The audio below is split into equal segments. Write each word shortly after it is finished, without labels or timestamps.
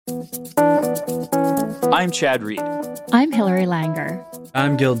I'm Chad Reed. I'm Hillary Langer.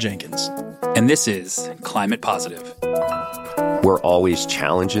 I'm Gil Jenkins. And this is Climate Positive. We're always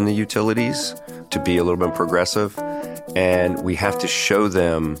challenging the utilities to be a little bit progressive, and we have to show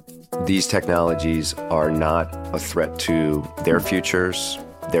them these technologies are not a threat to their futures,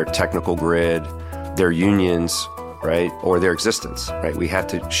 their technical grid, their unions, right, or their existence, right? We have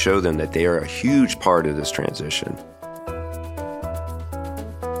to show them that they are a huge part of this transition.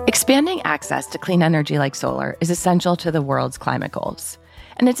 Expanding access to clean energy like solar is essential to the world's climate goals.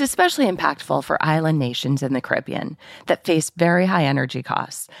 And it's especially impactful for island nations in the Caribbean that face very high energy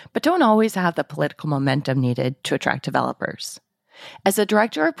costs, but don't always have the political momentum needed to attract developers. As the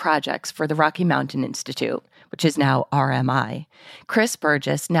director of projects for the Rocky Mountain Institute, which is now RMI, Chris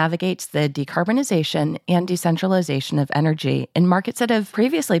Burgess navigates the decarbonization and decentralization of energy in markets that have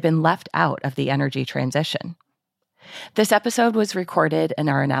previously been left out of the energy transition. This episode was recorded in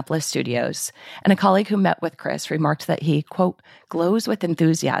our Annapolis studios, and a colleague who met with Chris remarked that he, quote, glows with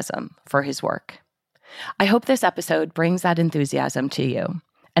enthusiasm for his work. I hope this episode brings that enthusiasm to you.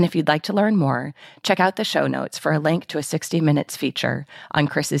 And if you'd like to learn more, check out the show notes for a link to a 60 Minutes feature on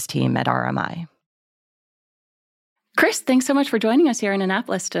Chris's team at RMI. Chris, thanks so much for joining us here in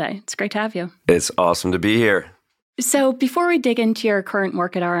Annapolis today. It's great to have you. It's awesome to be here. So before we dig into your current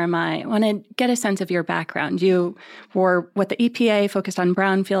work at RMI, I want to get a sense of your background. You were with the EPA, focused on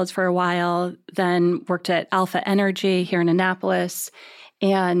brownfields for a while, then worked at Alpha Energy here in Annapolis,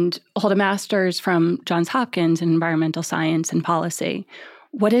 and hold a master's from Johns Hopkins in environmental science and policy.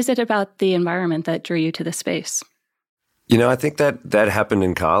 What is it about the environment that drew you to the space? You know, I think that happened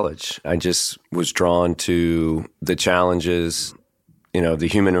in college. I just was drawn to the challenges, you know, the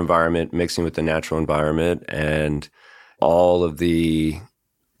human environment mixing with the natural environment and all of the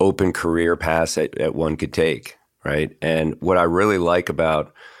open career paths that one could take, right? And what I really like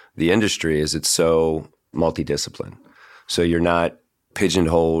about the industry is it's so multidisciplined. So you're not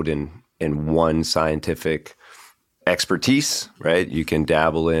pigeonholed in one scientific expertise, right? You can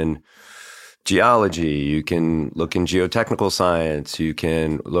dabble in geology, you can look in geotechnical science, you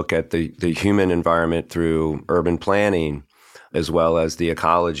can look at the human environment through urban planning, as well as the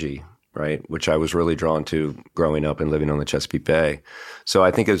ecology, right, which I was really drawn to growing up and living on the Chesapeake Bay. So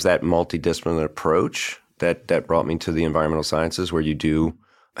I think it was that multidisciplinary approach that brought me to the environmental sciences, where you do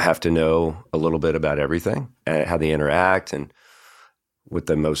have to know a little bit about everything and how they interact and what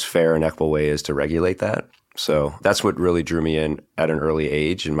the most fair and equitable way is to regulate that. So that's what really drew me in at an early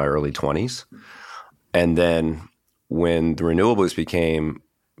age, in my early 20s. And then when the renewables became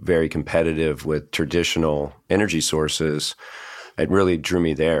very competitive with traditional energy sources, it really drew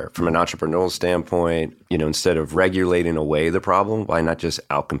me there. From an entrepreneurial standpoint, you know, instead of regulating away the problem, why not just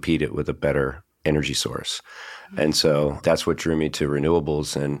outcompete it with a better energy source? And so that's what drew me to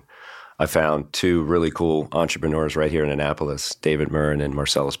renewables. And I found two really cool entrepreneurs right here in Annapolis, David Murren and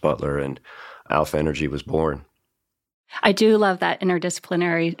Marcellus Butler, and Alpha Energy was born. I do love that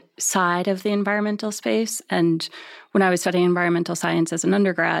interdisciplinary side of the environmental space. And when I was studying environmental science as an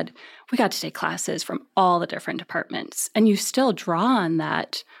undergrad, we got to take classes from all the different departments. And you still draw on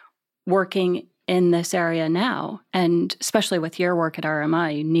that working in this area now. And especially with your work at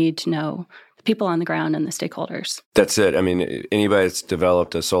RMI, you need to know the people on the ground and the stakeholders. That's it. I mean, anybody that's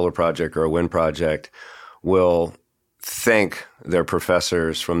developed a solar project or a wind project will thank their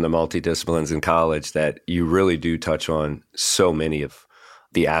professors from the multidisciplines in college that you really do touch on so many of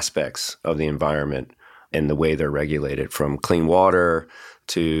the aspects of the environment and the way they're regulated, from clean water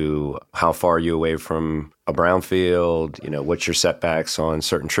to how far are you away from a brownfield, you know, what's your setbacks on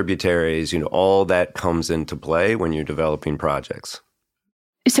certain tributaries, you know, all that comes into play when you're developing projects.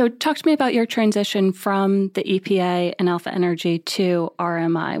 So talk to me about your transition from the EPA and Alpha Energy to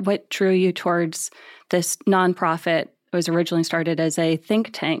RMI. What drew you towards this nonprofit? It was originally started as a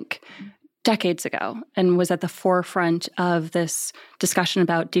think tank decades ago and was at the forefront of this discussion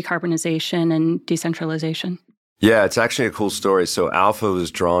about decarbonization and decentralization. Yeah, it's actually a cool story. So Alpha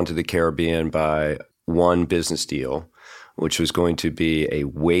was drawn to the Caribbean by one business deal, which was going to be a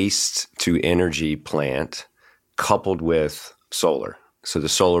waste to energy plant coupled with solar. So the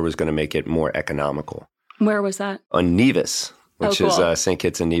solar was going to make it more economical. Where was that? On Nevis, which cool. is St.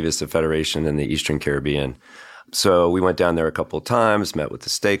 Kitts and Nevis, the Federation in the Eastern Caribbean. So we went down there a couple of times, met with the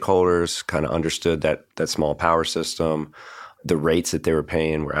stakeholders, kind of understood that small power system. The rates that they were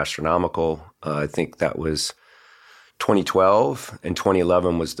paying were astronomical. I think that was 2012, and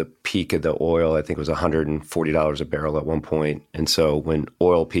 2011 was the peak of the oil. I think it was $140 a barrel at one point. And so when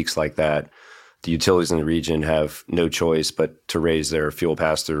oil peaks like that, the utilities in the region have no choice but to raise their fuel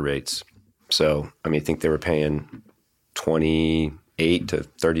pass-through rates. So, I mean, I think they were paying 28 to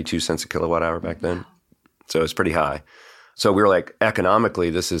 32 cents a kilowatt hour back then. So it's pretty high. So we were like, economically,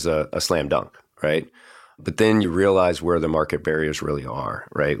 this is a slam dunk, right? But then you realize where the market barriers really are,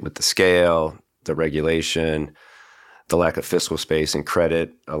 right? With the scale, the regulation, the lack of fiscal space and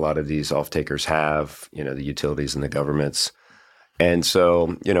credit a lot of these off-takers have, the utilities and the governments. And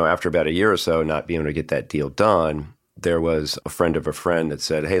so, after about a year or so not being able to get that deal done, there was a friend of a friend that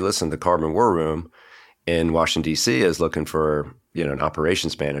said, hey, listen, the Carbon War Room in Washington, D.C. is looking for, an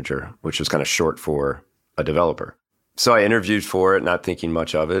operations manager, which was kind of short for a developer. So I interviewed for it, not thinking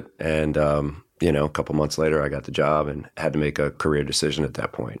much of it. And, a couple months later, I got the job and had to make a career decision at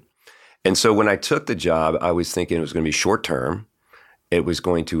that point. And so when I took the job, I was thinking it was going to be short term. It was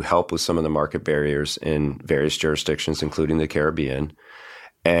going to help with some of the market barriers in various jurisdictions, including the Caribbean,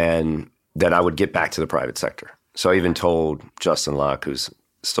 and that I would get back to the private sector. So I even told Justin Locke, who's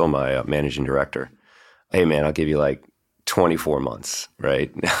still my managing director, hey, man, I'll give you like 24 months,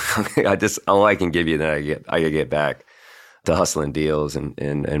 right? All I can give you, then I get back to hustling deals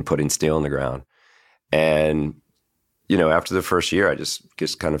and putting steel in the ground. And, after the first year, I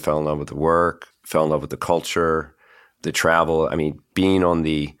just kind of fell in love with the work, fell in love with the culture, the travel. I mean, being on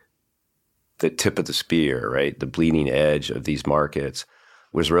the tip of the spear, right? The bleeding edge of these markets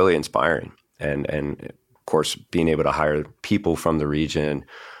was really inspiring. And of course, being able to hire people from the region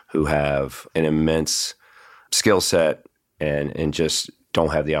who have an immense skill set and just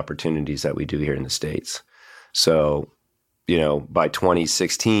don't have the opportunities that we do here in the States. So, by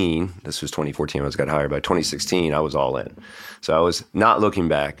 2016, this was 2014 when I got hired. By 2016, I was all in. So I was not looking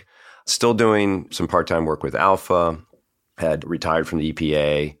back, still doing some part-time work with Alpha, had retired from the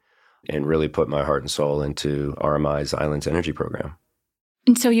EPA, and really put my heart and soul into RMI's Islands Energy Program.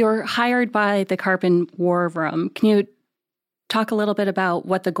 And so you were hired by the Carbon War Room. Can you talk a little bit about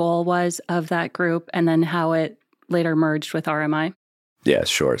what the goal was of that group and then how it later merged with RMI? Yeah,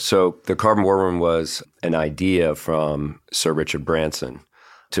 sure. So the Carbon War Room was an idea from Sir Richard Branson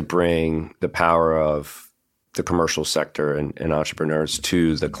to bring the power of the commercial sector and entrepreneurs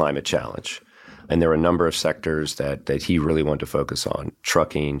to the climate challenge. And there were a number of sectors that he really wanted to focus on: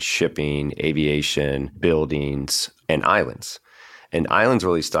 trucking, shipping, aviation, buildings, and islands. And islands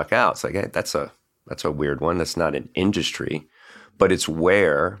really stuck out. It's like, hey, that's a weird one. That's not an industry, but it's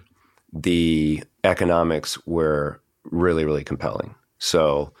where the economics were really, really compelling.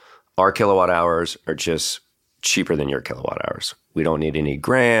 So our kilowatt hours are just cheaper than your kilowatt hours. We don't need any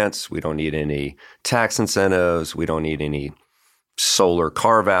grants. We don't need any tax incentives. We don't need any solar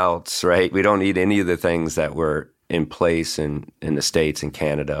carve-outs, right? We don't need any of the things that were in place in the States and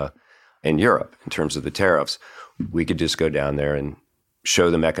Canada and Europe in terms of the tariffs. We could just go down there and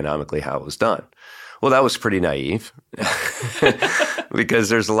show them economically how it was done. Well, that was pretty naive because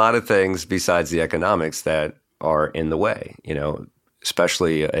there's a lot of things besides the economics that are in the way,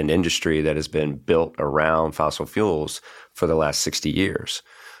 especially an industry that has been built around fossil fuels for the last 60 years.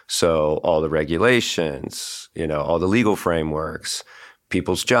 So all the regulations, all the legal frameworks,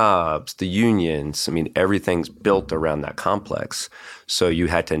 people's jobs, the unions, everything's built around that complex. So you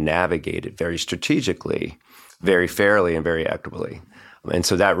had to navigate it very strategically, very fairly, and very equitably. And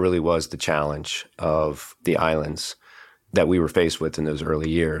so that really was the challenge of the islands that we were faced with in those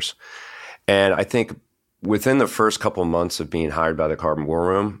early years. And I think within the first couple of months of being hired by the Carbon War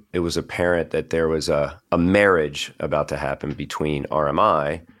Room, it was apparent that there was a marriage about to happen between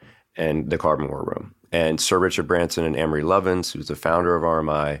RMI and the Carbon War Room. And Sir Richard Branson and Amory Lovins, who's the founder of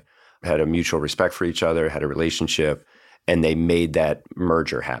RMI, had a mutual respect for each other, had a relationship, and they made that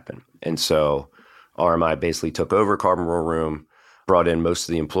merger happen. And so RMI basically took over Carbon War Room, brought in most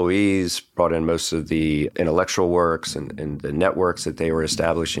of the employees, brought in most of the intellectual works and the networks that they were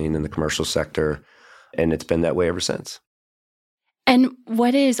establishing in the commercial sector. And it's been that way ever since. And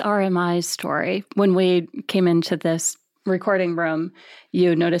what is RMI's story? When we came into this recording room,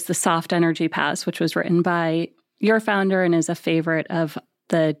 you noticed the Soft Energy Pass, which was written by your founder and is a favorite of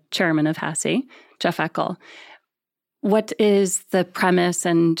the chairman of HASI, Jeff Eckel. What is the premise?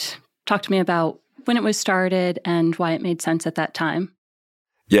 And talk to me about when it was started and why it made sense at that time.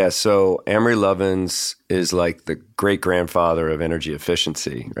 Yeah, so Amory Lovins is like the great-grandfather of energy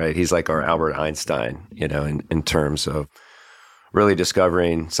efficiency, right? He's like our Albert Einstein, in terms of really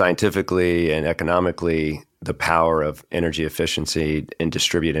discovering scientifically and economically the power of energy efficiency and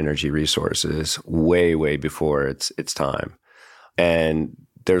distribute energy resources way, way before its time. And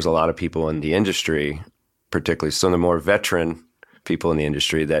there's a lot of people in the industry, particularly some of the more veteran people in the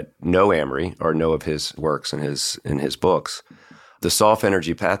industry that know Amory or know of his works and his books. The soft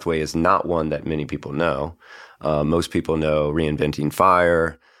energy pathway is not one that many people know. Most people know Reinventing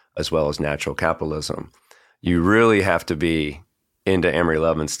Fire as well as natural capitalism. You really have to be into Amory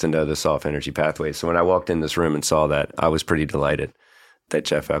Lovins to know the soft energy pathway. So when I walked in this room and saw that, I was pretty delighted that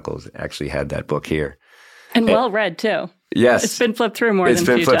Jeff Eccles actually had that book here. And well read, too. Yes. It's been flipped through more than a few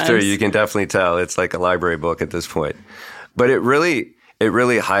times. It's been flipped through. You can definitely tell. It's like a library book at this point. But it really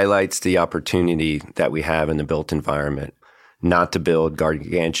highlights the opportunity that we have in the built environment, not to build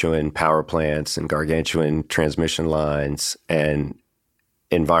gargantuan power plants and gargantuan transmission lines and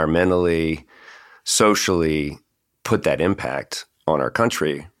environmentally, socially put that impact on our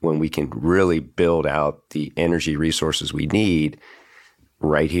country when we can really build out the energy resources we need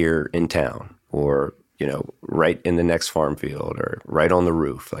right here in town, or right in the next farm field, or right on the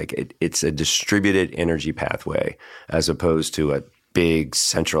roof. Like it's a distributed energy pathway as opposed to a big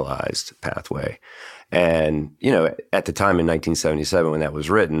centralized pathway. And, at the time in 1977 when that was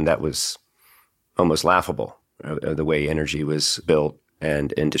written, that was almost laughable, the way energy was built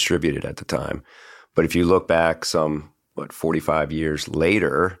and distributed at the time. But if you look back 45 years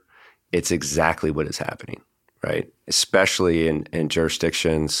later, it's exactly what is happening, right? Especially in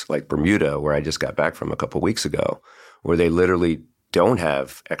jurisdictions like Bermuda, where I just got back from a couple of weeks ago, where they literally don't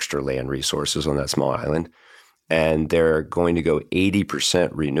have extra land resources on that small island. And they're going to go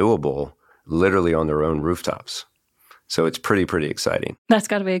 80% renewable literally on their own rooftops. So it's pretty exciting. That's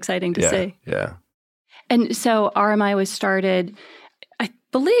got to be exciting to see. Yeah. And so RMI was started, I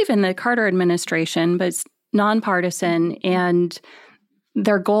believe, in the Carter administration, but it's nonpartisan. And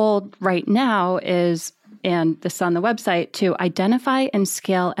their goal right now is, and this is on the website, to identify and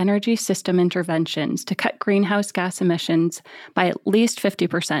scale energy system interventions to cut greenhouse gas emissions by at least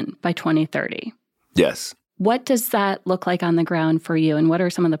 50% by 2030. Yes. What does that look like on the ground for you, and what are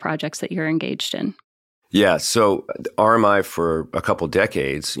some of the projects that you're engaged in? Yeah, so RMI for a couple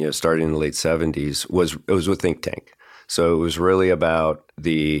decades, starting in the late 70s, was a think tank. So it was really about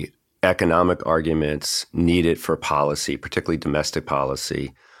the economic arguments needed for policy, particularly domestic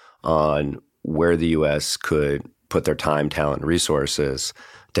policy, on where the U.S. could put their time, talent, and resources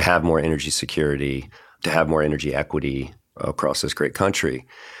to have more energy security, to have more energy equity across this great country.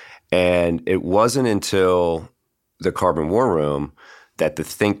 And it wasn't until the Carbon War Room that the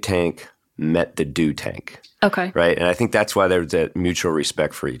think tank met the do tank. Okay. Right? And I think that's why there's that mutual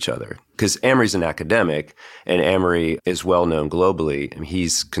respect for each other. Because Amory's an academic, and Amory is well known globally. I mean,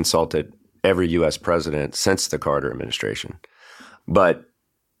 he's consulted every U.S. president since the Carter administration. But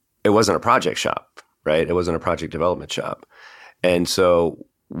it wasn't a project shop, right? It wasn't a project development shop. And so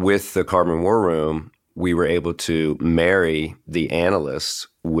with the Carbon War Room, we were able to marry the analysts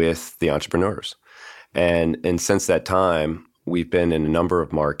with the entrepreneurs. And since that time, we've been in a number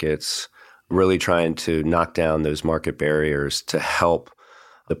of markets, really trying to knock down those market barriers to help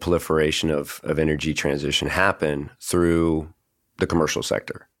the proliferation of energy transition happen through the commercial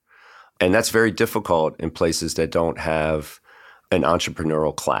sector. And that's very difficult in places that don't have an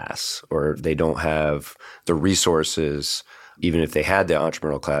entrepreneurial class, or they don't have the resources, even if they had the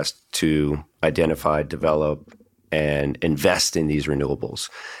entrepreneurial class, to identify, develop, and invest in these renewables.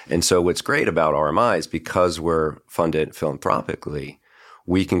 And so what's great about RMI is because we're funded philanthropically,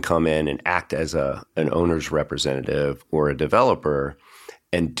 we can come in and act as an owner's representative or a developer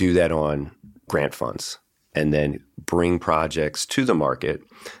and do that on grant funds, and then bring projects to the market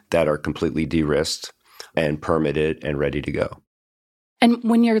that are completely de-risked and permitted and ready to go. And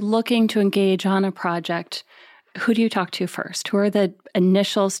when you're looking to engage on a project, who do you talk to first? Who are the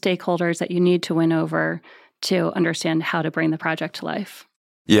initial stakeholders that you need to win over to understand how to bring the project to life?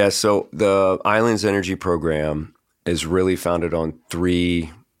 Yeah, so the Islands Energy Program is really founded on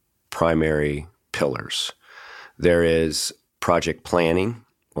three primary pillars. There is project planning,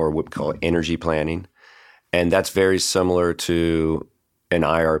 or what we call energy planning, and that's very similar to an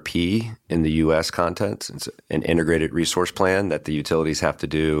IRP in the U.S. context. It's an integrated resource plan that the utilities have to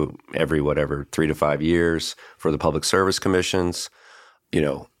do every 3 to 5 years for the public service commissions.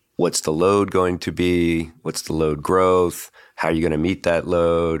 What's the load going to be? What's the load growth? How are you going to meet that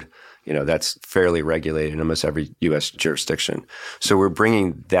load? That's fairly regulated in almost every U.S. jurisdiction. So we're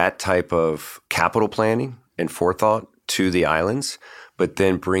bringing that type of capital planning and forethought to the islands, but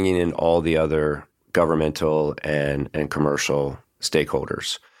then bringing in all the other governmental and commercial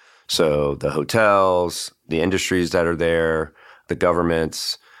stakeholders. So the hotels, the industries that are there, the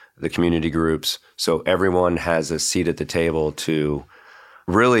governments, the community groups. So everyone has a seat at the table to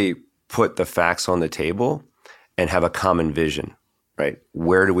really put the facts on the table and have a common vision, right?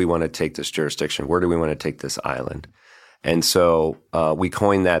 Where do we want to take this jurisdiction? Where do we want to take this island? And so we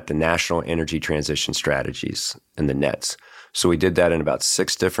coined that the National Energy Transition Strategies, and the NETs. So we did that in about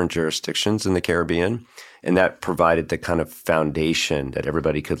 6 different jurisdictions in the Caribbean, and that provided the kind of foundation that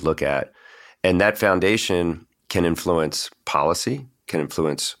everybody could look at. And that foundation can influence policy, can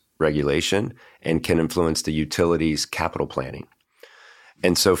influence regulation, and can influence the utilities' capital planning.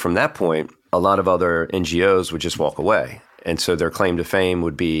 And so from that point, a lot of other NGOs would just walk away. And so their claim to fame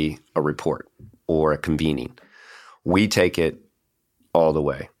would be a report or a convening. We take it all the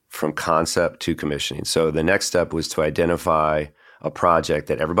way from concept to commissioning. So the next step was to identify a project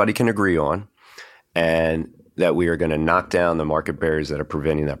that everybody can agree on and that we are going to knock down the market barriers that are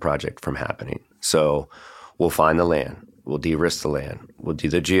preventing that project from happening. So we'll find the land. We'll de-risk the land. We'll do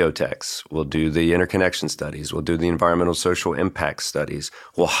the geotechs. We'll do the interconnection studies. We'll do the environmental social impact studies.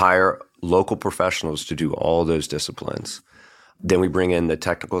 We'll hire local professionals to do all those disciplines. Then we bring in the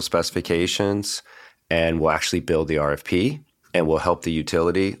technical specifications and we'll actually build the RFP and we'll help the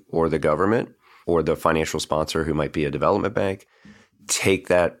utility or the government or the financial sponsor who might be a development bank take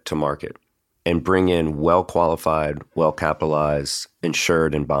that to market and bring in well-qualified, well-capitalized,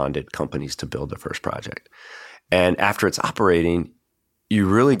 insured and bonded companies to build the first project. And after it's operating, you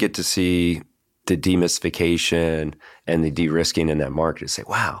really get to see the demystification and the de-risking in that market to say,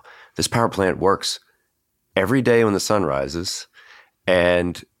 wow, this power plant works every day when the sun rises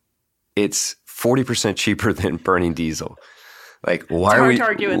and it's 40% cheaper than burning diesel. Like, why are we to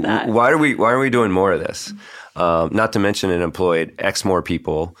argue with that. Why are we doing more of this? Not to mention it employed X more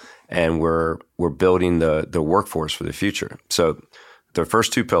people, and we're building the workforce for the future. So the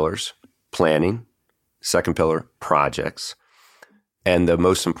first two pillars, planning, second pillar, projects, and the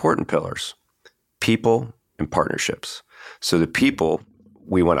most important pillars, people and partnerships. So the people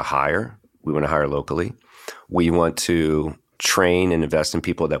we want to hire locally. We want to train and invest in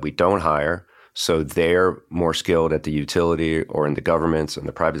people that we don't hire, so they're more skilled at the utility or in the governments and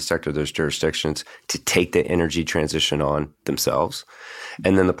the private sector of those jurisdictions to take the energy transition on themselves.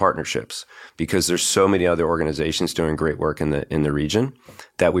 And then the partnerships, because there's so many other organizations doing great work in the region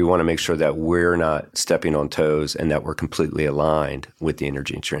that we want to make sure that we're not stepping on toes and that we're completely aligned with the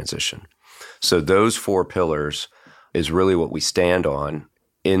energy transition. So those four pillars is really what we stand on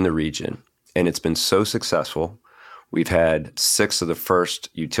in the region. And it's been so successful. We've had 6 of the first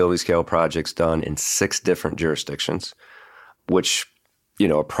utility scale projects done in 6 different jurisdictions, which,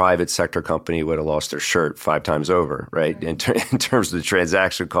 a private sector company would have lost their shirt 5 times over, right? In terms of the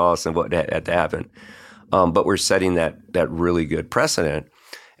transaction costs and what had to happen. But we're setting that really good precedent.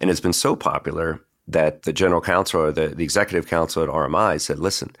 And it's been so popular that the general counsel or the executive council at RMI said,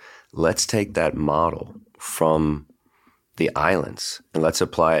 listen, let's take that model from the islands and let's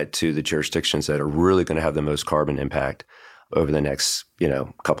apply it to the jurisdictions that are really going to have the most carbon impact over the next,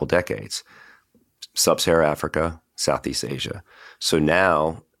 couple decades. Sub-Saharan Africa, Southeast Asia. So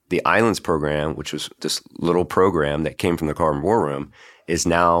now the Islands program, which was this little program that came from the Carbon War Room, is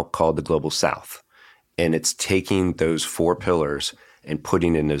now called the Global South. And it's taking those 4 pillars and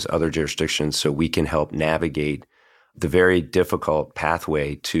putting in those other jurisdictions so we can help navigate the very difficult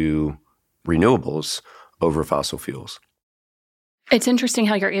pathway to renewables over fossil fuels. It's interesting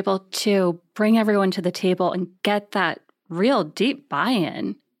how you're able to bring everyone to the table and get that real deep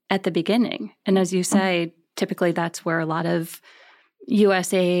buy-in at the beginning. And as you say, typically that's where a lot of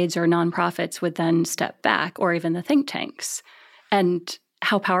USAIDs or nonprofits would then step back, or even the think tanks. And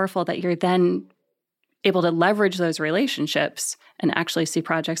how powerful that you're then able to leverage those relationships and actually see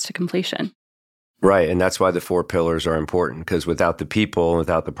projects to completion. Right. And that's why the 4 pillars are important, because without the people,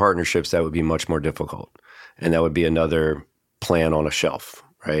 without the partnerships, that would be much more difficult. And that would be another plan on a shelf,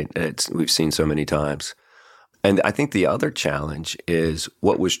 right? We've seen so many times. And I think the other challenge is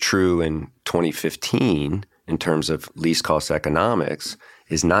what was true in 2015 in terms of least cost economics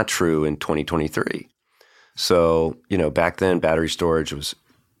is not true in 2023. So, back then battery storage was,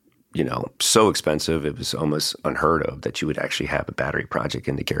 so expensive, it was almost unheard of that you would actually have a battery project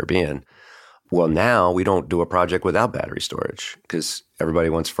in the Caribbean. Well, now we don't do a project without battery storage because everybody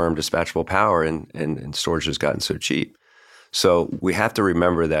wants firm dispatchable power and storage has gotten so cheap. So we have to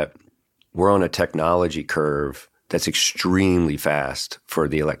remember that we're on a technology curve that's extremely fast for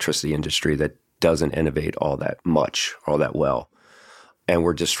the electricity industry that doesn't innovate all that much, all that well. And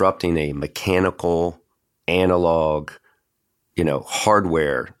we're disrupting a mechanical, analog,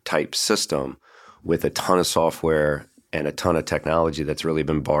 hardware type system with a ton of software and a ton of technology that's really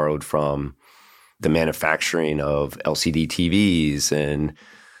been borrowed from the manufacturing of LCD TVs and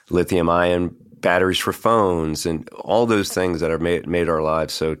lithium-ion batteries for phones and all those things that have made our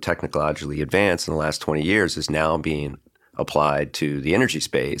lives so technologically advanced in the last 20 years is now being applied to the energy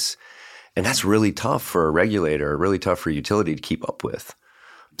space. And that's really tough for a regulator, really tough for a utility to keep up with.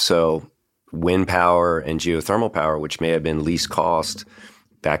 So wind power and geothermal power, which may have been least cost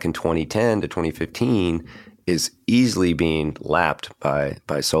back in 2010 to 2015, is easily being lapped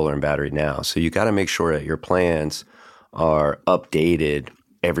by solar and battery now. So you got to make sure that your plans are updated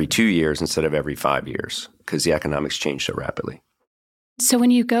every 2 years instead of every 5 years because the economics change so rapidly. So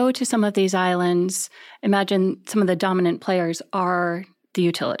when you go to some of these islands, imagine some of the dominant players are the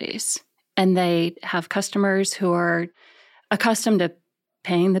utilities, and they have customers who are accustomed to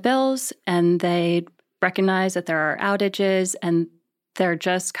paying the bills, and they recognize that there are outages, and they're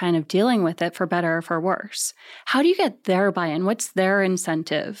just kind of dealing with it for better or for worse. How do you get their buy-in? What's their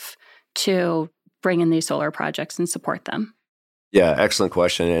incentive to bring in these solar projects and support them? Yeah, excellent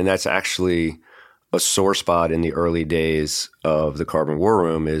question. And that's actually a sore spot in the early days of the Carbon War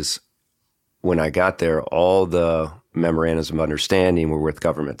Room is when I got there, all the memorandums of understanding were with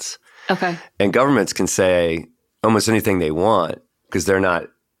governments. Okay. And governments can say almost anything they want because they're not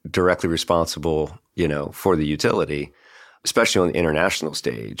directly responsible, for the utility, especially on the international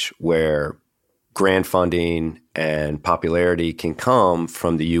stage where grant funding and popularity can come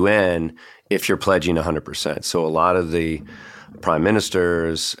from the UN if you're pledging 100%. So a lot of the prime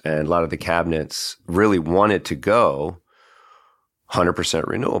ministers and a lot of the cabinets really wanted to go 100%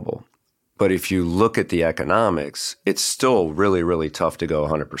 renewable. But if you look at the economics, it's still really, really tough to go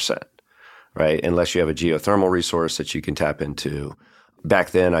 100%, right? Unless you have a geothermal resource that you can tap into.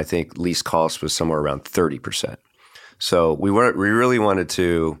 Back then, I think least cost was somewhere around 30%. So we really wanted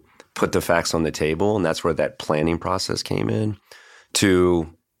to put the facts on the table, and that's where that planning process came in,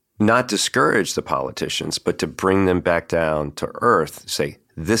 to not discourage the politicians, but to bring them back down to earth, say,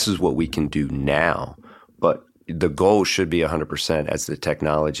 this is what we can do now, but the goal should be 100% as the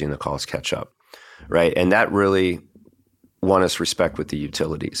technology and the costs catch up, right? And that really won us respect with the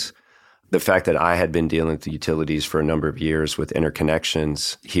utilities. The fact that I had been dealing with the utilities for a number of years with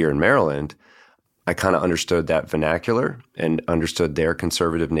interconnections here in Maryland, I kind of understood that vernacular and understood their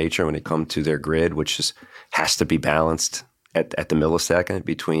conservative nature when it comes to their grid, which has to be balanced at the millisecond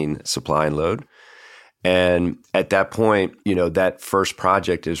between supply and load. And at that point, that first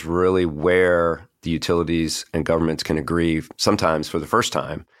project is really where the utilities and governments can agree, sometimes for the first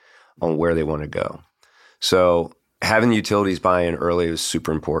time, on where they want to go. So having the utilities buy in early is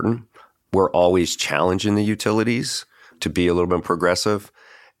super important. We're always challenging the utilities to be a little bit progressive.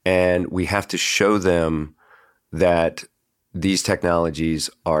 And we have to show them that these technologies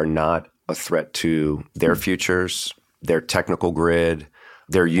are not a threat to their futures, their technical grid,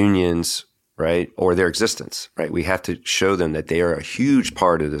 their unions, right? Or their existence, right? We have to show them that they are a huge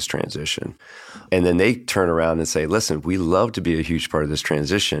part of this transition. And then they turn around and say, listen, we love to be a huge part of this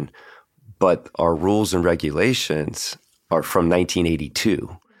transition, but our rules and regulations are from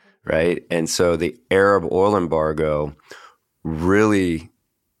 1982, right? And so the Arab oil embargo really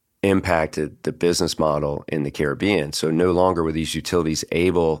impacted the business model in the Caribbean. So no longer were these utilities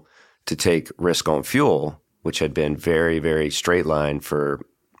able to take risk on fuel, which had been very, very straight line for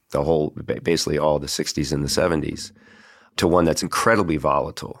the whole, basically all the 60s and the 70s, to one that's incredibly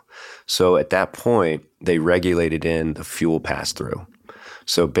volatile. So at that point, they regulated in the fuel pass-through.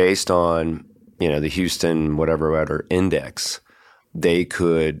 So based on, the Houston whatever index, they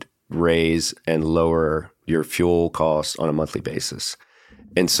could raise and lower your fuel costs on a monthly basis.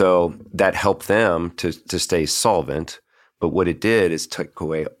 And so that helped them to stay solvent. But what it did is took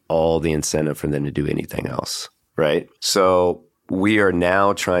away all the incentive for them to do anything else, right? So we are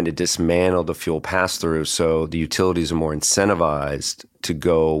now trying to dismantle the fuel pass-through so the utilities are more incentivized to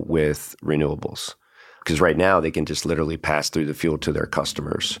go with renewables. Because right now they can just literally pass through the fuel to their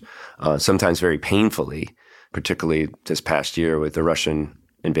customers, sometimes very painfully, particularly this past year with the Russian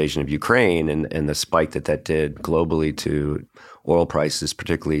invasion of Ukraine and the spike that did globally to oil prices,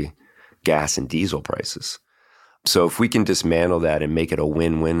 particularly gas and diesel prices. So if we can dismantle that and make it a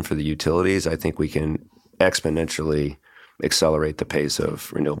win-win for the utilities, I think we can exponentially accelerate the pace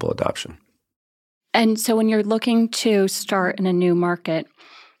of renewable adoption. And so when you're looking to start in a new market,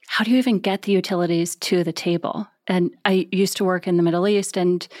 how do you even get the utilities to the table? And I used to work in the Middle East,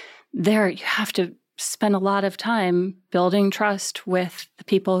 and there you have to spend a lot of time building trust with the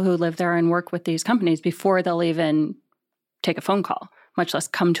people who live there and work with these companies before they'll even take a phone call, much less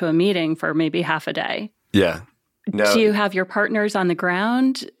come to a meeting for maybe half a day. Yeah. No. Do you have your partners on the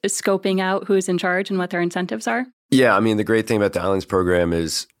ground scoping out who's in charge and what their incentives are? Yeah. I mean, the great thing about the Islands program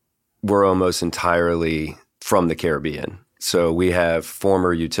is we're almost entirely from the Caribbean. So we have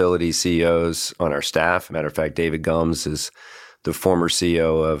former utility CEOs on our staff. Matter of fact, David Gums is the former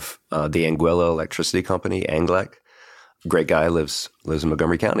CEO of the Anguilla Electricity Company, ANGLEC. Great guy, lives in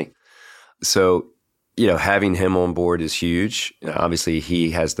Montgomery County. So, having him on board is huge. Obviously,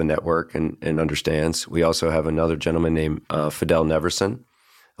 he has the network and understands. We also have another gentleman named Fidel Neverson,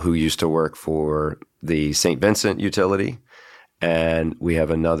 who used to work for the St. Vincent utility. And we have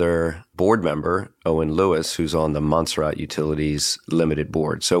another board member, Owen Lewis, who's on the Montserrat Utilities Limited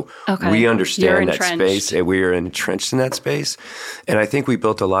Board. So we understand that space. And we are entrenched in that space. And I think we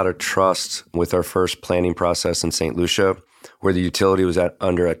built a lot of trust with our first planning process in St. Lucia, where the utility was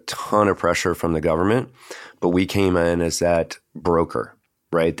under a ton of pressure from the government. But we came in as that broker,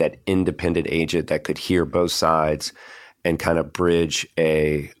 right? That independent agent that could hear both sides and kind of bridge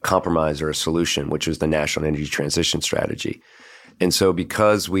a compromise or a solution, which was the National Energy Transition Strategy. And so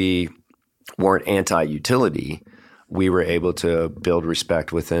because we weren't anti-utility, we were able to build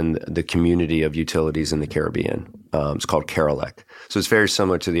respect within the community of utilities in the Caribbean. It's called CARELEC. So it's very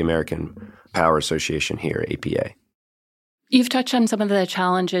similar to the American Power Association here, APA. You've touched on some of the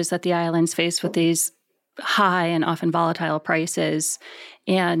challenges that the islands face with these high and often volatile prices,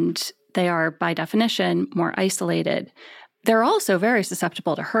 and they are, by definition, more isolated. They're also very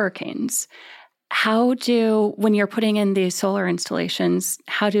susceptible to hurricanes. When you're putting in these solar installations,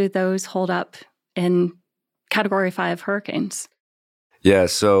 how do those hold up in Category 5 hurricanes? Yeah,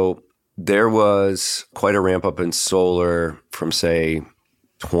 so there was quite a ramp up in solar from, say,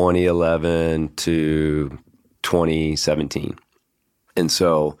 2011 to 2017. And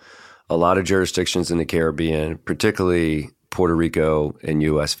so a lot of jurisdictions in the Caribbean, particularly Puerto Rico and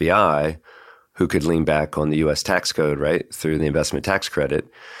USVI, who could lean back on the U.S. tax code, right, through the investment tax credit,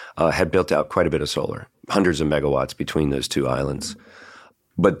 had built out quite a bit of solar, hundreds of megawatts between those two islands.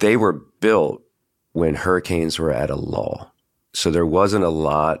 But they were built when hurricanes were at a lull. So there wasn't a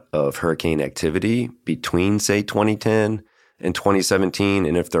lot of hurricane activity between, say, 2010 and 2017.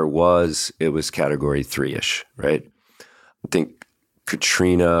 And if there was, it was Category 3-ish, right? I think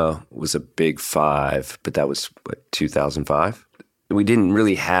Katrina was a big 5, but that was, 2005? We didn't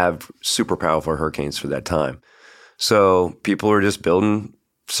really have super powerful hurricanes for that time. So people were just building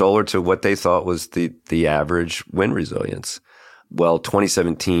solar to what they thought was the average wind resilience. Well,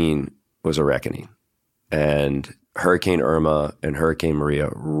 2017 was a reckoning. And Hurricane Irma and Hurricane Maria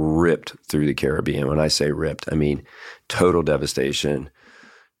ripped through the Caribbean. When I say ripped, I mean total devastation.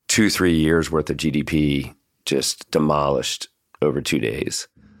 2-3 years worth of GDP just demolished over 2 days.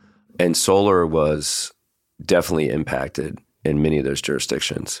 And solar was definitely impacted in many of those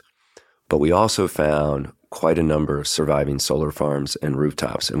jurisdictions. But we also found quite a number of surviving solar farms and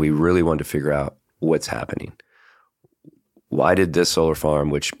rooftops, and we really wanted to figure out what's happening. Why did this solar farm,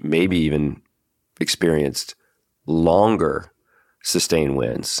 which maybe even experienced longer sustained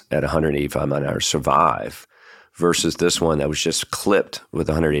winds at 185 mile an hour, survive versus this one that was just clipped with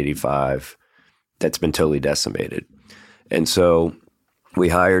 185 that's been totally decimated? And so we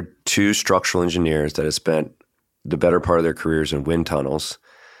hired 2 structural engineers that have spent the better part of their careers in wind tunnels.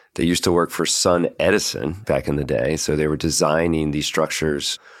 They used to work for SunEdison back in the day, so they were designing these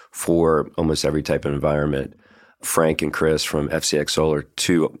structures for almost every type of environment. Frank and Chris from FCX Solar,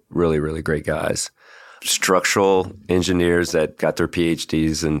 2 really, really great guys. Structural engineers that got their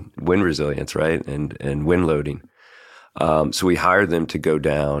PhDs in wind resilience, right, and wind loading. So we hired them to go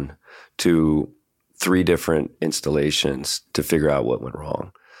down to 3 different installations to figure out what went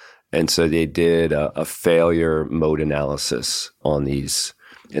wrong. And so they did a failure mode analysis on these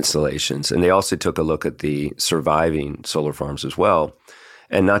installations. And they also took a look at the surviving solar farms as well.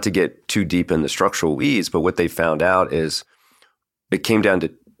 And not to get too deep in the structural weeds, but what they found out is it came down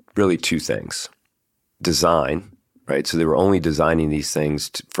to really 2 things. Design, right? So they were only designing these things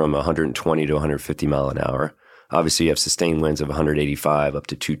from 120 to 150 mile an hour. Obviously, you have sustained winds of 185 up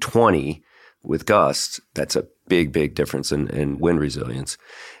to 220 with gusts. That's a big, big difference in wind resilience.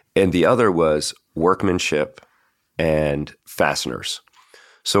 And the other was workmanship and fasteners.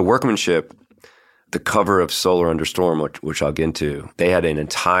 So workmanship, the cover of Solar Under Storm, which I'll get into, they had an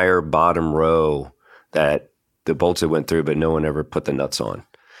entire bottom row that the bolts went through, but no one ever put the nuts on.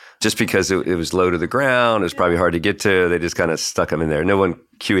 Just because it was low to the ground, it was probably hard to get to, they just kind of stuck them in there. No one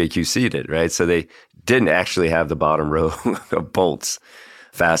QAQC'd it, right? So they didn't actually have the bottom row of bolts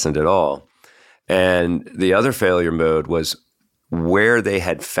fastened at all. And the other failure mode was where they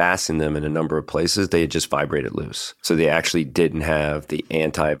had fastened them in a number of places, they had just vibrated loose. So they actually didn't have the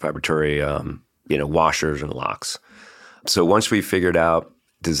anti-vibratory washers and locks. So once we figured out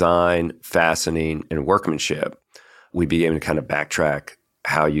design, fastening, and workmanship, we began to kind of backtrack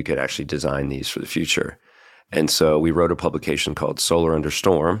how you could actually design these for the future. And so we wrote a publication called Solar Under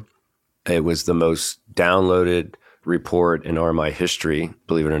Storm. It was the most downloaded report in RMI history,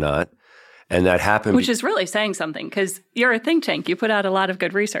 believe it or not. And that happened. Which is really saying something because you're a think tank. You put out a lot of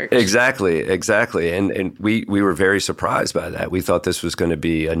good research. Exactly. And we were very surprised by that. We thought this was going to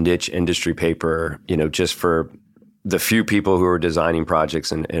be a niche industry paper, just for the few people who were designing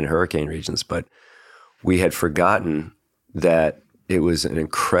projects in hurricane regions, but we had forgotten that it was an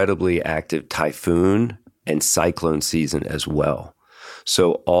incredibly active typhoon and cyclone season as well.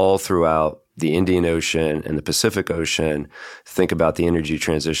 So all throughout the Indian Ocean and the Pacific Ocean, think about the energy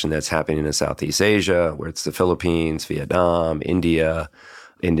transition that's happening in Southeast Asia, where it's the Philippines, Vietnam, India,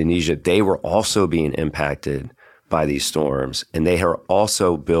 Indonesia. They were also being impacted by these storms, and they are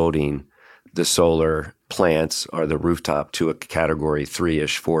also building the solar plants or the rooftop to a category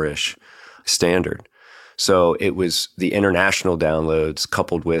 3-ish, 4-ish standard. So it was the international downloads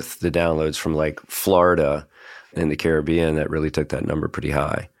coupled with the downloads from like Florida and the Caribbean that really took that number pretty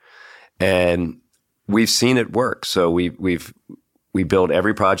high. And we've seen it work. So we build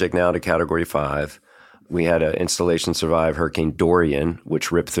every project now to category 5. We had an installation survive Hurricane Dorian,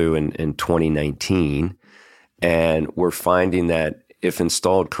 which ripped through in 2019. And we're finding that if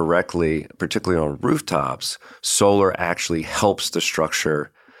installed correctly, particularly on rooftops, solar actually helps the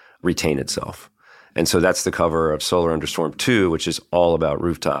structure retain itself. And so that's the cover of Solar Under Storm 2, which is all about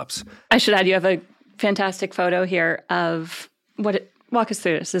rooftops. I should add, you have a fantastic photo here of walk us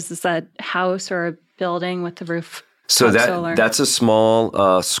through this. Is this a house or a building with the roof? So solar? That's a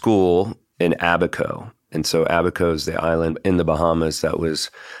small school in Abaco. And so Abaco is the island in the Bahamas that was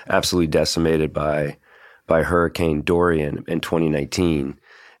absolutely decimated by Hurricane Dorian in 2019.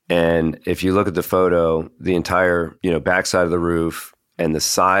 And if you look at the photo, the entire backside of the roof and the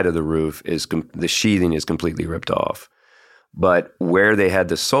side of the roof the sheathing is completely ripped off. But where they had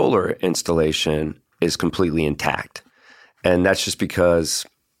the solar installation is completely intact. And that's just because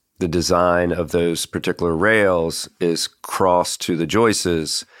the design of those particular rails is crossed to the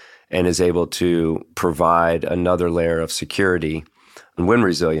joists and is able to provide another layer of security and wind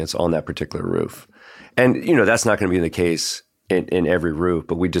resilience on that particular roof. And, that's not going to be the case in every roof,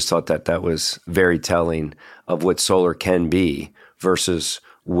 but we just thought that was very telling of what solar can be versus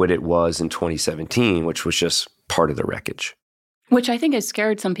what it was in 2017, which was just part of the wreckage. Which I think has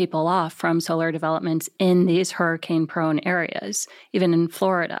scared some people off from solar developments in these hurricane-prone areas, even in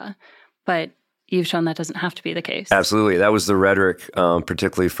Florida. But you've shown that doesn't have to be the case. Absolutely. That was the rhetoric,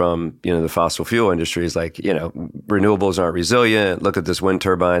 particularly from the fossil fuel industry, is like, renewables aren't resilient. Look at this wind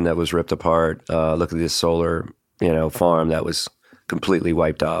turbine that was ripped apart. Look at this solar, farm that was completely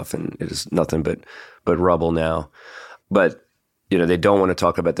wiped off, and it is nothing but rubble now. But they don't want to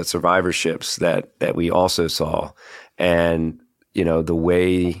talk about the survivorships that we also saw, and the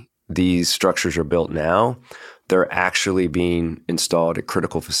way these structures are built now, they're actually being installed at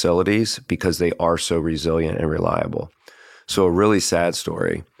critical facilities because they are so resilient and reliable. So a really sad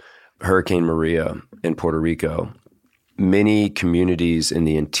story, Hurricane Maria in Puerto Rico. Many communities in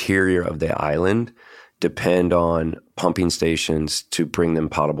the interior of the island depend on pumping stations to bring them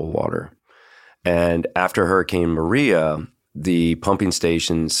potable water. And after Hurricane Maria, the pumping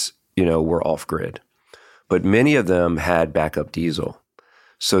stations, were off grid. But many of them had backup diesel.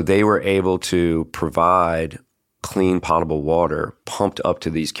 So they were able to provide clean, potable water pumped up to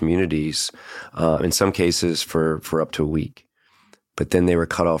these communities, in some cases for up to a week. But then they were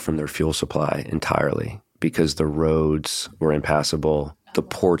cut off from their fuel supply entirely because the roads were impassable, the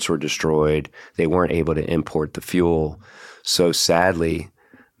ports were destroyed, they weren't able to import the fuel. So sadly,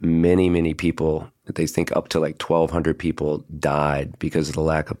 many, many people, they think up to like 1,200 people died because of the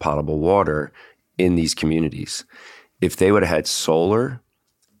lack of potable water in these communities. If they would have had solar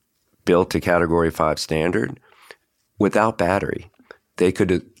built to Category 5 standard, without battery, they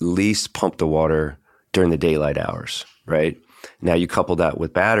could at least pump the water during the daylight hours, right? Now you couple that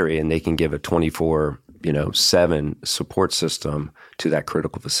with battery and they can give a 24/7 support system to that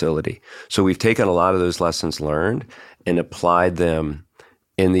critical facility. So we've taken a lot of those lessons learned and applied them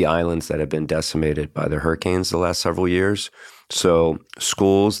in the islands that have been decimated by the hurricanes the last several years. So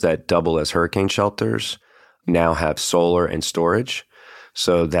schools that double as hurricane shelters now have solar and storage.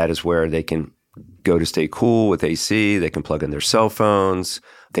 So that is where they can go to stay cool with AC. They can plug in their cell phones.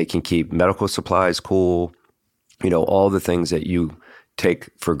 They can keep medical supplies cool. All the things that you take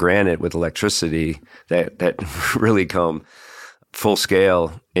for granted with electricity that really come full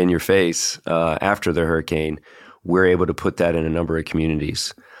scale in your face after the hurricane. We're able to put that in a number of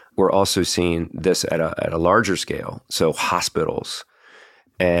communities. We're also seeing this at a larger scale, so hospitals.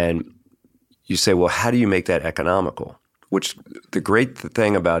 And you say, well, how do you make that economical? Which the great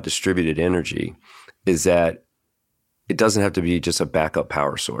thing about distributed energy is that it doesn't have to be just a backup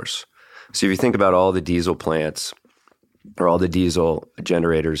power source. So if you think about all the diesel plants or all the diesel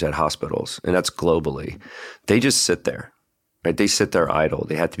generators at hospitals, and that's globally, they just sit there, right? They sit there idle.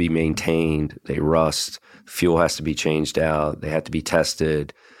 They have to be maintained. They rust. Fuel has to be changed out. They have to be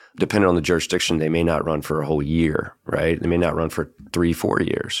tested. depending on the jurisdiction, they may not run for a whole year, right? They may not run for 3-4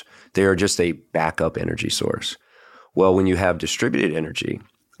 years. They are just a backup energy source. Well, when you have distributed energy,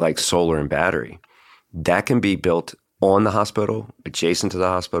 like solar and battery, that can be built on the hospital, adjacent to the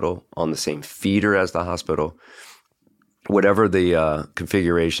hospital, on the same feeder as the hospital. Whatever the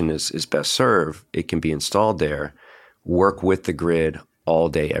configuration is best served, it can be installed there, work with the grid all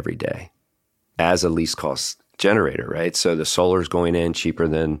day, every day as a least cost generator, right? So the solar is going in cheaper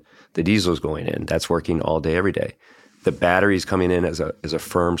than the diesel is going in. That's working all day, every day. The battery is coming in as a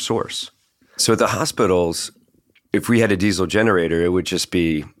firm source. So at the hospitals, if we had a diesel generator, it would just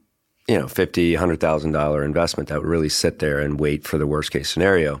be, $50,000, $100,000 investment that would really sit there and wait for the worst case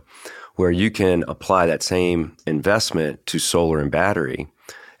scenario, where you can apply that same investment to solar and battery,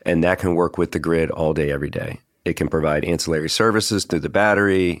 and that can work with the grid all day, every day. It can provide ancillary services through the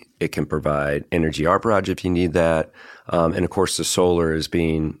battery. It can provide energy arbitrage if you need that. And of course, the solar is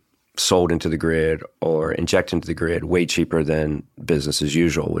being sold into the grid or injected into the grid way cheaper than business as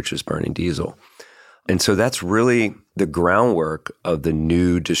usual, which is burning diesel. And so that's really the groundwork of the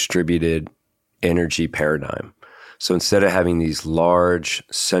new distributed energy paradigm. So instead of having these large,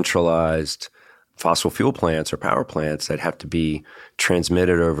 centralized fossil fuel plants or power plants that have to be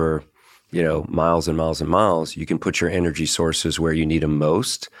transmitted over miles and miles and miles, you can put your energy sources where you need them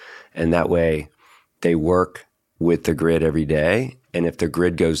most. And that way they work with the grid every day. And if the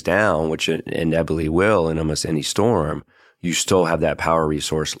grid goes down, which it inevitably will in almost any storm, you still have that power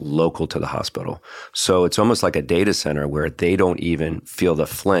resource local to the hospital. So it's almost like a data center where they don't even feel the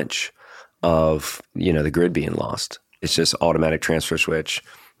flinch of, the grid being lost. It's just automatic transfer switch,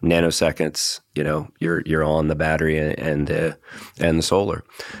 nanoseconds, you're on the battery and the solar.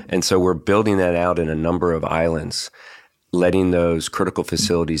 And so we're building that out in a number of islands, letting those critical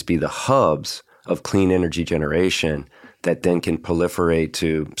facilities be the hubs of clean energy generation that then can proliferate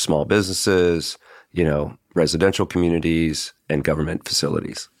to small businesses, residential communities, and government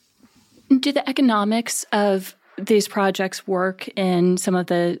facilities. Do the economics of these projects work in some of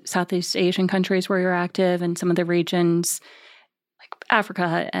the Southeast Asian countries where you're active and some of the regions like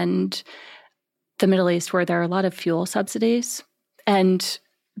Africa and the Middle East where there are a lot of fuel subsidies? And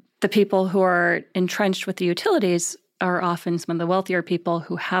the people who are entrenched with the utilities are often some of the wealthier people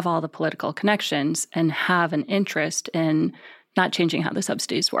who have all the political connections and have an interest in not changing how the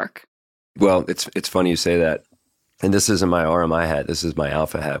subsidies work. Well, it's funny you say that. And this isn't my RMI hat. This is my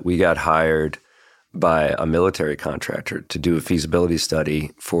alpha hat. We got hired by a military contractor to do a feasibility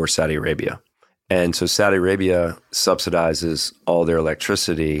study for Saudi Arabia. And so Saudi Arabia subsidizes all their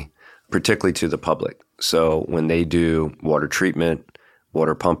electricity, particularly to the public. So when they do water treatment,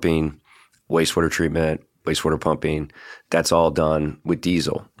 water pumping, wastewater treatment, wastewater pumping, that's all done with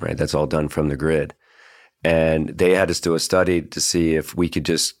diesel, right? That's all done from the grid. And they had us do a study to see if we could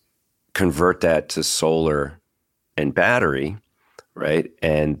just convert that to solar and battery, right?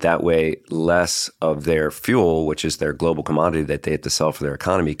 And that way, less of their fuel, which is their global commodity that they have to sell for their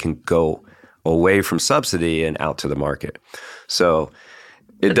economy, can go away from subsidy and out to the market. So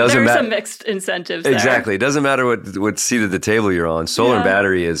it doesn't matter. There's some mixed incentives there. Exactly. It doesn't matter what seat of the table you're on. Solar and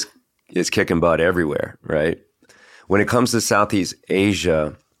battery is kicking butt everywhere, right? When it comes to Southeast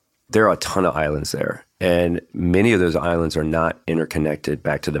Asia, there are a ton of islands there. And many of those islands are not interconnected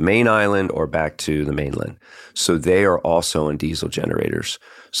back to the main island or back to the mainland. So they are also in diesel generators.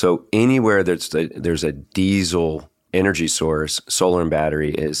 So anywhere there's a diesel energy source, solar and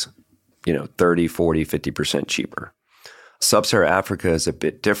battery is, 30, 40, 50% cheaper. Sub-Saharan Africa is a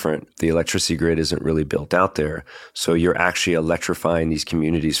bit different. The electricity grid isn't really built out there. So you're actually electrifying these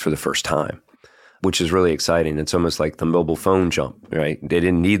communities for the first time, which is really exciting. It's almost like the mobile phone jump, right? They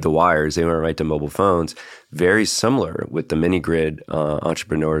didn't need the wires. They went right to mobile phones. Very similar with the mini-grid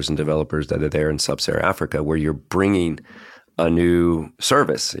entrepreneurs and developers that are there in Sub-Saharan Africa, where you're bringing a new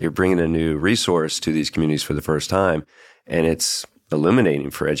service. You're bringing a new resource to these communities for the first time. And it's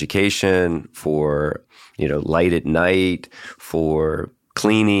illuminating for education, for light at night, for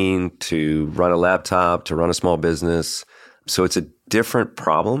cleaning, to run a laptop, to run a small business. So it's a different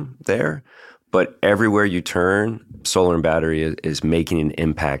problem there. But everywhere you turn, solar and battery is making an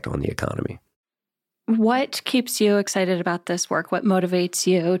impact on the economy. What keeps you excited about this work? What motivates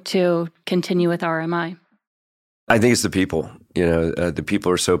you to continue with RMI? I think it's the people. The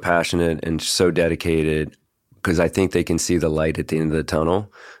people are so passionate and so dedicated because I think they can see the light at the end of the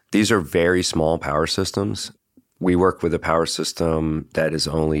tunnel. These are very small power systems. We work with a power system that is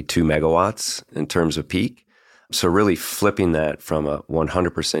only 2 megawatts in terms of peak. So really flipping that from a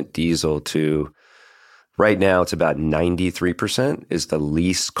 100% diesel to right now, it's about 93% is the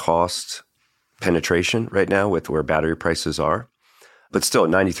least cost penetration right now with where battery prices are. But still,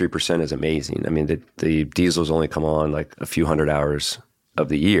 93% is amazing. I mean, the diesels only come on like a few hundred hours of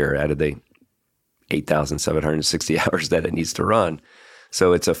the year out of the 8,760 hours that it needs to run.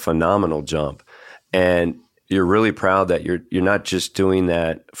 So it's a phenomenal jump. And you're really proud that you're not just doing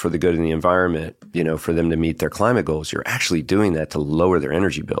that for the good of the environment, for them to meet their climate goals. You're actually doing that to lower their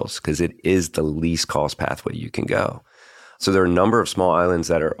energy bills because it is the least cost pathway you can go. So there are a number of small islands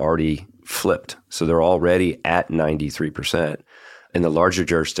that are already flipped. So they're already at 93%. And the larger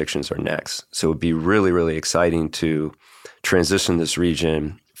jurisdictions are next. So it'd be really, really exciting to transition this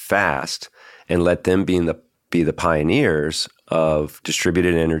region fast and let them be the pioneers of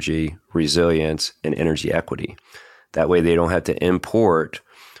distributed energy, resilience, and energy equity. That way they don't have to import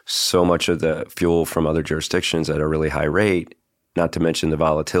so much of the fuel from other jurisdictions at a really high rate, not to mention the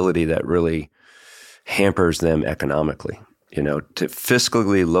volatility that really hampers them economically. To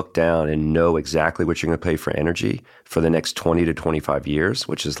fiscally look down and know exactly what you're going to pay for energy for the next 20 to 25 years,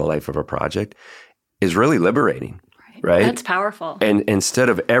 which is the life of a project, is really liberating, right? That's powerful. And instead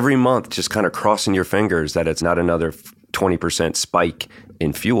of every month just kind of crossing your fingers that it's not another 20% spike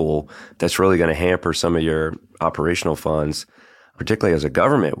in fuel, that's really going to hamper some of your operational funds, particularly as a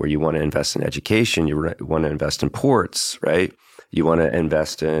government where you want to invest in education, you want to invest in ports, right? You want to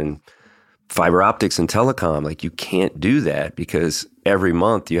invest in fiber optics and telecom. Like, you can't do that because every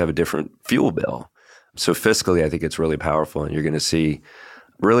month you have a different fuel bill. So fiscally, I think it's really powerful, and you're going to see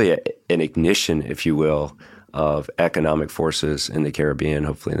really an ignition, if you will, of economic forces in the Caribbean,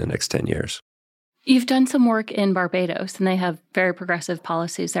 hopefully in the next 10 years. You've done some work in Barbados, and they have very progressive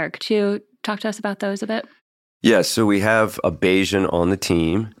policies there. Could you talk to us about those a bit? Yes, so we have a Bayesian on the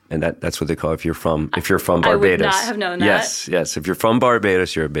team, and that's what they call if you're from Barbados. I would not have known that. Yes. If you're from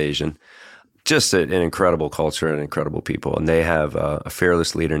Barbados, you're a Bayesian. Just an incredible culture and incredible people. And they have a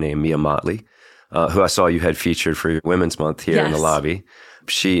fearless leader named Mia Motley, who I saw you had featured for Women's Month here in the lobby.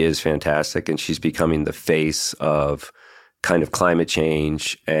 She is fantastic, and she's becoming the face of kind of climate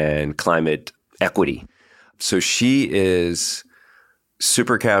change and climate equity. So she is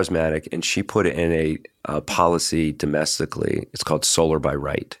super charismatic, and she put it in a policy domestically. It's called Solar by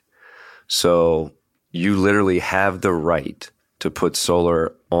Right. So you literally have the right to put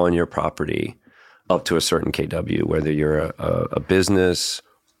solar on your property up to a certain kW, whether you're a business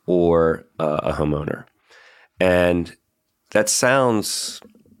or a homeowner. And that sounds,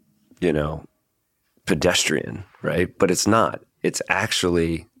 pedestrian, right? But it's not. It's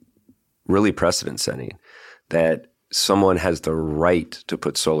actually really precedent setting that someone has the right to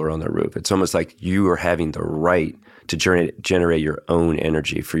put solar on their roof. It's almost like you are having the right to generate your own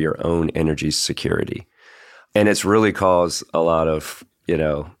energy for your own energy security. And it's really caused a lot of,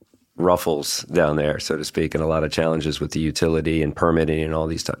 ruffles down there, so to speak, and a lot of challenges with the utility and permitting and all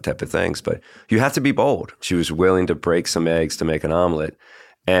these type of things. But you have to be bold. She was willing to break some eggs to make an omelet.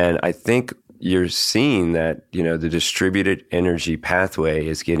 And I think you're seeing that, the distributed energy pathway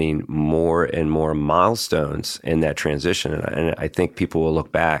is getting more and more milestones in that transition. And I think people will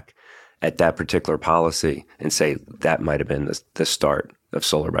look back at that particular policy and say that might have been the start of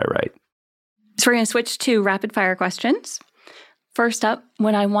Solar by Right. So we're going to switch to rapid fire questions. First up,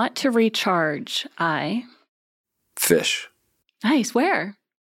 when I want to recharge, I fish. Nice. Where?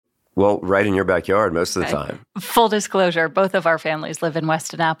 Well, right in your backyard most of the time. Full disclosure, both of our families live in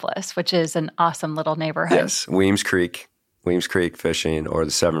West Annapolis, which is an awesome little neighborhood. Yes, Weems Creek fishing, or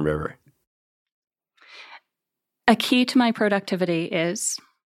the Severn River. A key to my productivity is?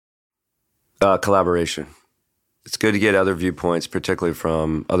 Collaboration. It's good to get other viewpoints, particularly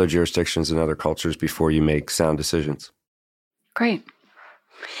from other jurisdictions and other cultures, before you make sound decisions. Great.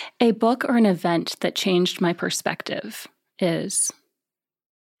 A book or an event that changed my perspective is?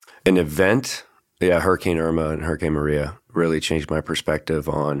 An event, Hurricane Irma and Hurricane Maria really changed my perspective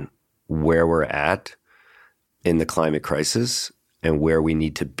on where we're at in the climate crisis and where we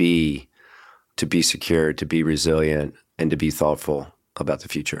need to be secure, to be resilient, and to be thoughtful about the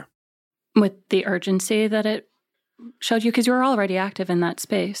future. With the urgency that it showed you, because you were already active in that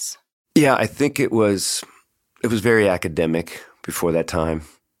space. Yeah, I think it was very academic before that time.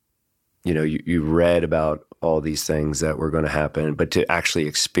 You read about all these things that were going to happen, but to actually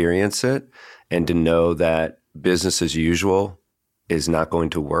experience it and to know that business as usual is not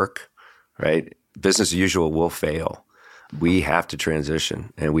going to work, right? Business as usual will fail. We have to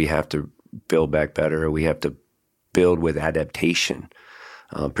transition, and we have to build back better. We have to build with adaptation,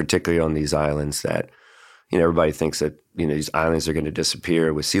 particularly on these islands that, everybody thinks that, these islands are going to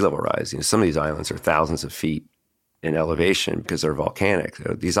disappear with sea level rise. Some of these islands are thousands of feet in elevation because they're volcanic.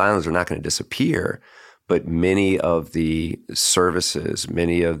 These islands are not going to disappear, but many of the services,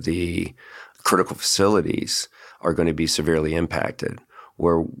 many of the critical facilities are going to be severely impacted.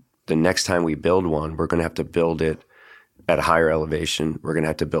 Where the next time we build one, we're going to have to build it at a higher elevation. We're going to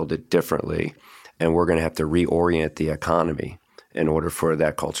have to build it differently. And we're going to have to reorient the economy in order for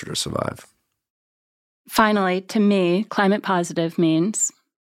that culture to survive. Finally, to me, climate positive means?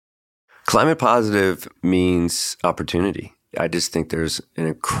 Climate positive means opportunity. I just think there's an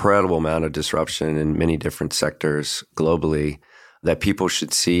incredible amount of disruption in many different sectors globally that people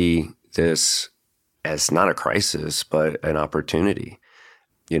should see this as not a crisis, but an opportunity.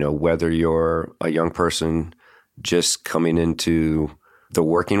 You know, whether you're a young person just coming into the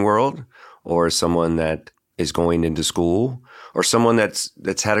working world or someone that is going into school or someone that's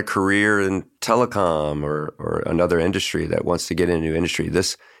had a career in telecom or another industry that wants to get into a new industry.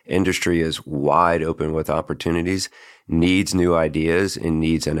 This industry is wide open with opportunities, needs new ideas, and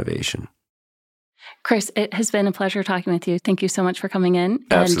needs innovation. Chris, it has been a pleasure talking with you. Thank you so much for coming in.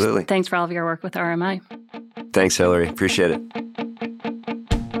 Absolutely. And thanks for all of your work with RMI. Thanks, Hillary. Appreciate it.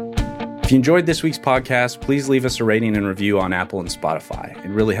 If you enjoyed this week's podcast, please leave us a rating and review on Apple and Spotify. It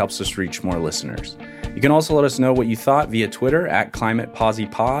really helps us reach more listeners. You can also let us know what you thought via Twitter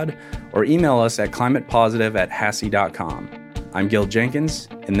 @ClimatePosiPod or email us at climatepositive@hasi.com. I'm Gil Jenkins,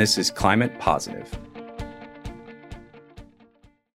 and this is Climate Positive.